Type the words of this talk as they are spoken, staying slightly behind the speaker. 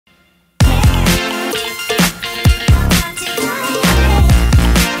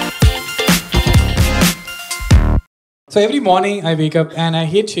So every morning I wake up and I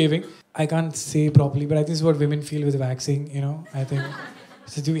hate shaving. I can't say properly, but I think this is what women feel with waxing, you know. I think,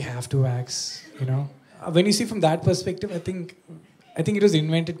 so do we have to wax, you know? When you see from that perspective, I think it was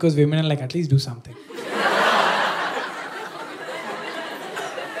invented because women are like, at least do something.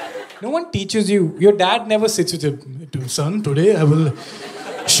 No one teaches you. Your dad never sits with you. Son, today I will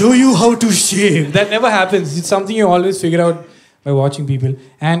show you how to shave. That never happens. It's something you always figure out by watching people.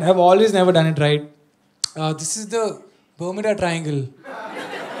 And I've always never done it right. This is the Bermuda Triangle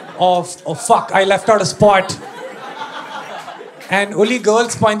of, oh fuck, I left out a spot. And only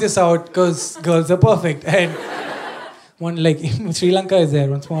girls point this out because girls are perfect. And one like Sri Lanka is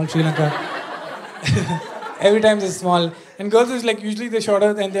there, one small Sri Lanka. Every time they're small. And girls is like, usually they're shorter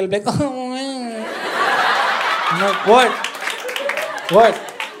and they'll be like, oh, I'm like, what? What?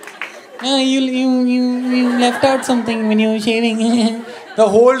 No, you left out something when you were shaving. The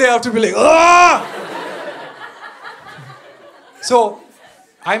whole day I have to be like, ah! So,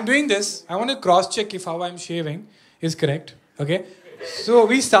 I'm doing this. I want to cross-check if how I'm shaving is correct. Okay? So,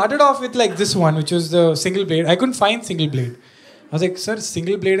 we started off with like this one, which was the single blade. I couldn't find single blade. I was like, sir,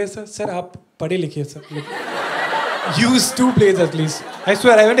 single blade hai sir? Sir, aap padhe likhe sir. Like, use 2 blades at least. I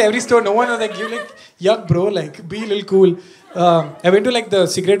swear, I went to every store. No one was like, you like, yuck bro, like, be a little cool. I went to like the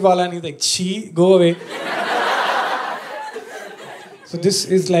cigarette wala and he's like, chee, go away. So this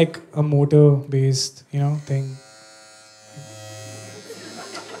is like a motor-based, you know, thing.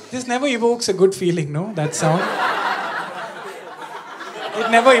 This never evokes a good feeling, no? That sound. It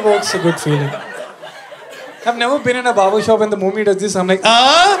never evokes a good feeling. I've never been in a barber shop and the moment he does this, I'm like,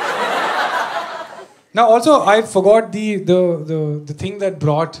 ah! Now also, I forgot the thing that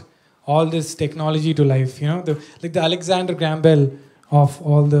brought all this technology to life, you know? Like the Alexander Graham Bell of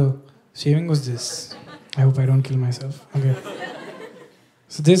all the shaving was this. I hope I don't kill myself. Okay.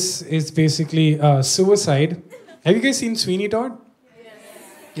 So this is basically suicide. Have you guys seen Sweeney Todd?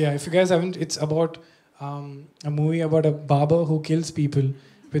 Yeah, if you guys haven't, it's about a movie about a barber who kills people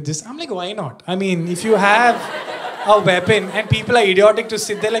with this. I'm like, why not? I mean, if you have a weapon and people are idiotic to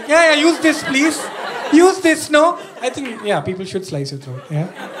sit there like, yeah, use this, please. Use this, no? I think, yeah, people should slice your throat,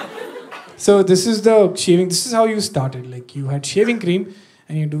 yeah? So this is the shaving. This is how you started. Like, you had shaving cream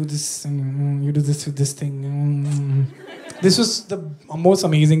and you do this and you do this with this thing. This was the most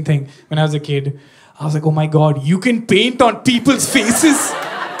amazing thing when I was a kid. I was like, oh my God, you can paint on people's faces.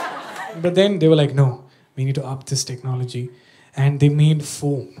 But then they were like, no, we need to up this technology. And they made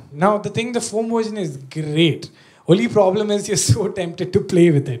foam. Now, the foam version is great. Only problem is you're so tempted to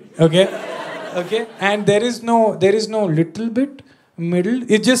play with it. Okay? Okay? And there is no little bit, middle.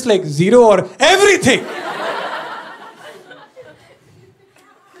 It's just like 0 or everything.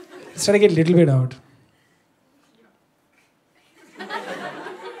 Let's try to get a little bit out.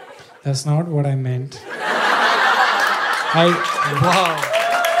 That's not what I meant. Wow.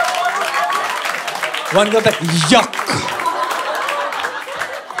 One got that, yuck.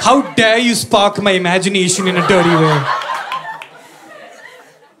 How dare you spark my imagination in a dirty way.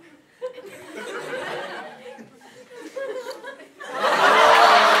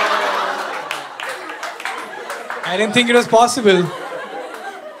 I didn't think it was possible.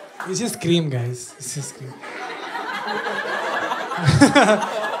 It's just cream, guys. It's just cream.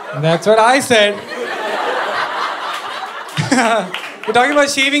 That's what I said. We're talking about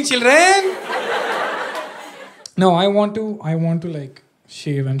shaving children. No, I want to like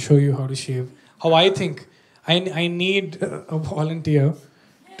shave and show you how to shave. How I think. I need a volunteer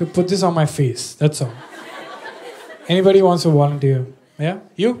to put this on my face. That's all. Anybody wants to volunteer? Yeah?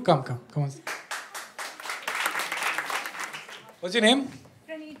 You? Come on. What's your name?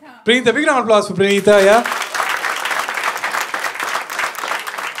 Pranitha. Pranitha, big round of applause for Pranitha, yeah?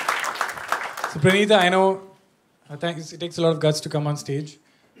 So Pranitha, I know it takes a lot of guts to come on stage.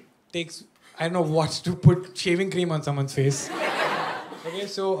 I don't know what to put shaving cream on someone's face. Okay,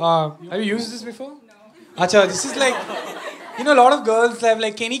 so have you used this before? No. Acha, this is like, you know, a lot of girls have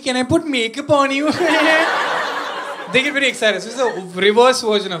like, can I put makeup on you? They get very excited. So this is a reverse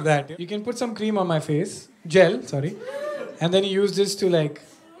version of that. You can put some cream on my face, gel, sorry, and then you use this to like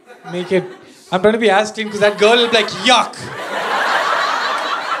make it. I'm trying to be as clean because that girl will be like, yuck.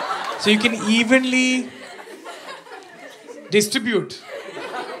 So you can evenly distribute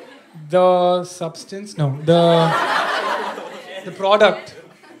the substance, the product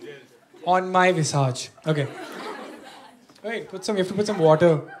on my visage. Okay. Wait, you have to put some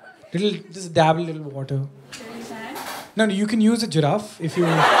water. Just dab a little water. No, you can use a giraffe if you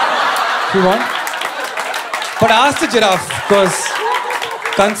want. But ask the giraffe because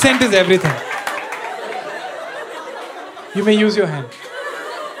consent is everything. You may use your hand.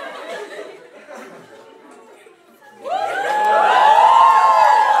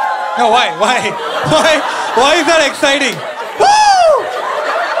 No, why? Why is that exciting? Woo!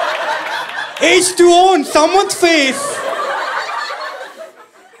 H2O on someone's face.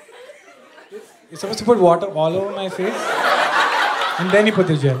 You're supposed to put water all over my face? And then you put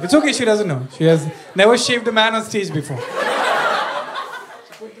the gel. It's okay, she doesn't know. She has never shaved a man on stage before.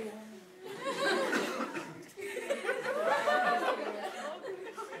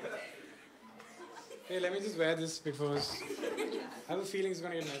 Hey, let me just wear this because I have a feeling it's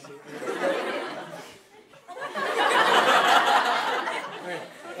going to get messy. Right.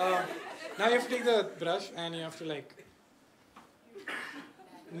 Now you have to take the brush and you have to like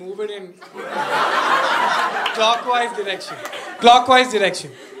move it in clockwise direction. Clockwise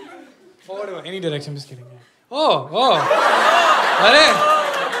direction. Or whatever, any direction, I'm just kidding. Oh. Arey!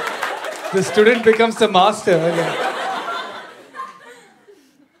 The student becomes the master. Okay.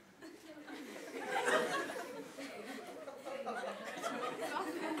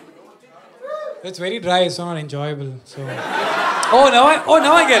 It's very dry, it's not enjoyable. So. Now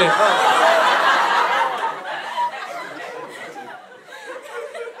I get it. Oh.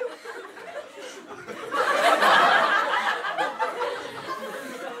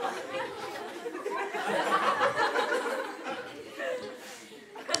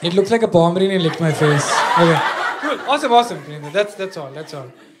 It looks like a Pomeranian licked my face. Okay. Cool. Awesome. That's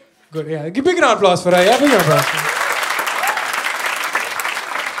all. Good. Yeah. Give big round of applause for her. Yeah, big round of applause.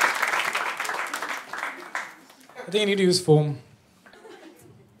 I think I need to use foam.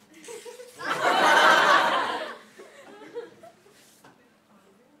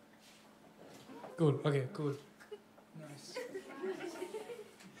 Cool. Okay, cool. Nice.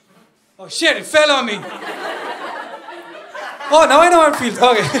 Oh shit, it fell on me. Oh, now I know how it feels.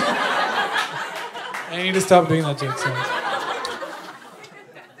 Okay. I need to stop doing that joke.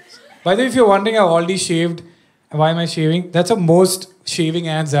 By the way, if you're wondering how Aldi shaved, why am I shaving? That's how most shaving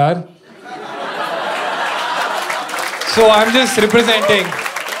ads are. So I'm just representing.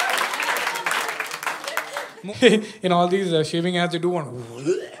 In all these shaving ads, they do one.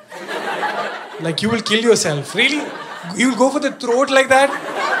 Like you will kill yourself. Really? You'll go for the throat like that?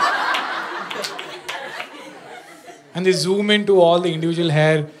 And they zoom into all the individual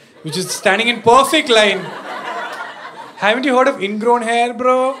hair, which is standing in perfect line. Haven't you heard of ingrown hair,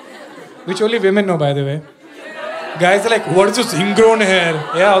 bro? Which only women know, by the way. Guys are like, what is this ingrown hair?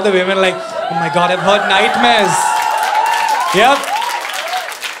 Yeah, all the women are like, oh my god, I've heard nightmares. Yep.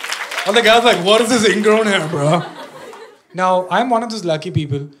 All the guys are like, what is this ingrown hair, bro? Now, I'm one of those lucky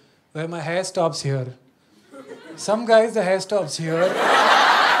people where my hair stops here. Some guys, the hair stops here.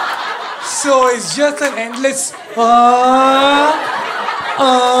 So it's just an endless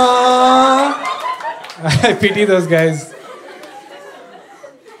I pity those guys.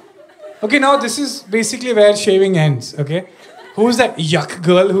 Okay, now this is basically where shaving ends, okay? Who's that yuck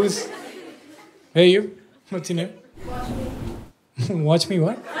girl who's... Where are you? What's your name? Watch me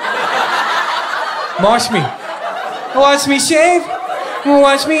what? Mosh me. Watch me shave.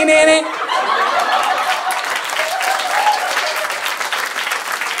 Watch me nene.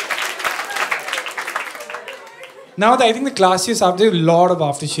 Now I think the classiest after a lot of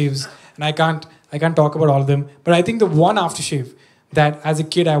aftershaves, and I can't talk about all of them, but I think the one aftershave that as a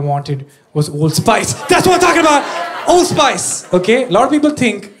kid I wanted was Old Spice. That's what I'm talking about! Old Spice! Okay? A lot of people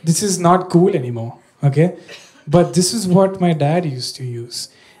think this is not cool anymore. Okay? But this is what my dad used to use.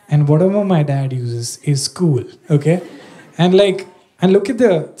 And whatever my dad uses is cool. Okay? And look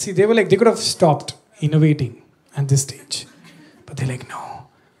at see, they could have stopped innovating at this stage. But they're like, no.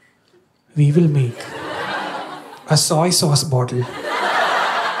 We will make a soy sauce bottle.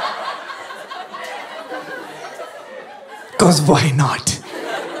 Because why not?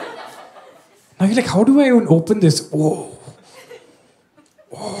 Now you're like, how do I even open this? Oh.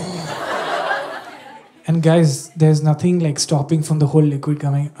 And guys, there's nothing like stopping from the whole liquid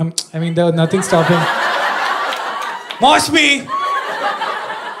coming. There's nothing stopping. Mosh me!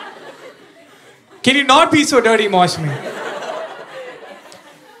 Can you not be so dirty, mosh me?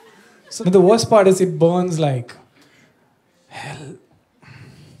 So the worst part is it burns like hell.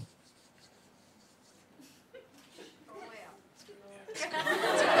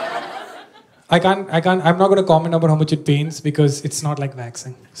 I'm not going to comment about how much it pains because it's not like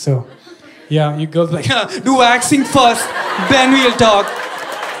waxing. So, yeah, you girls like, do waxing first, then we'll talk.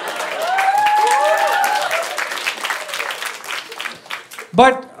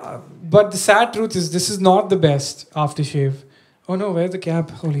 But the sad truth is this is not the best aftershave. Oh no, where's the cap?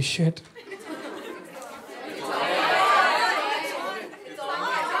 Holy shit.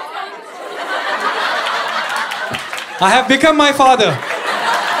 I have become my father.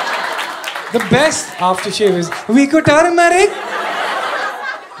 The best aftershave is Vico turmeric.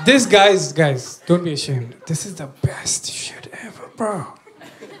 This, guys, don't be ashamed. This is the best shit ever, bro.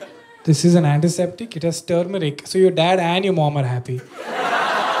 This is an antiseptic. It has turmeric. So your dad and your mom are happy.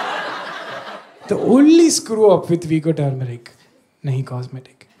 The only screw up with Vico turmeric, nahi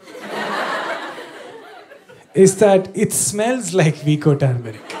cosmetic, is that it smells like Vico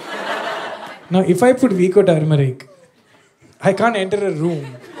turmeric. Now, if I put Vico turmeric, I can't enter a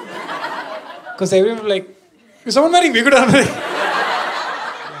room. Because everyone will be like, is someone wearing Vico turmeric? Yeah.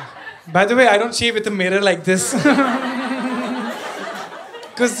 By the way, I don't shave with a mirror like this.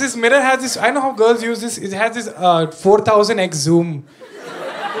 Because this mirror has this, I know how girls use this, it has this 4000x zoom.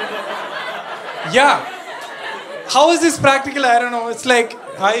 Yeah. How is this practical? I don't know. It's like,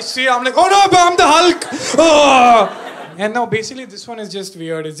 I'm like, oh no, I'm the Hulk. Oh. And now basically this one is just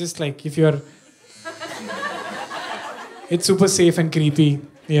weird. It's just like if you're... It's super safe and creepy.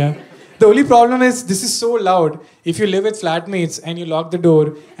 Yeah. The only problem is this is so loud. If you live with flatmates and you lock the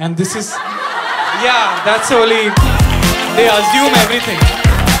door and this is... Yeah, that's the only... They assume everything.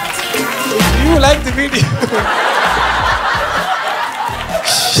 If you like the video...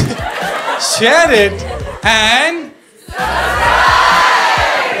 Share it and...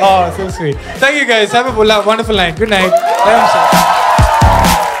 Oh, so sweet. Thank you guys. Have a wonderful night. Good night.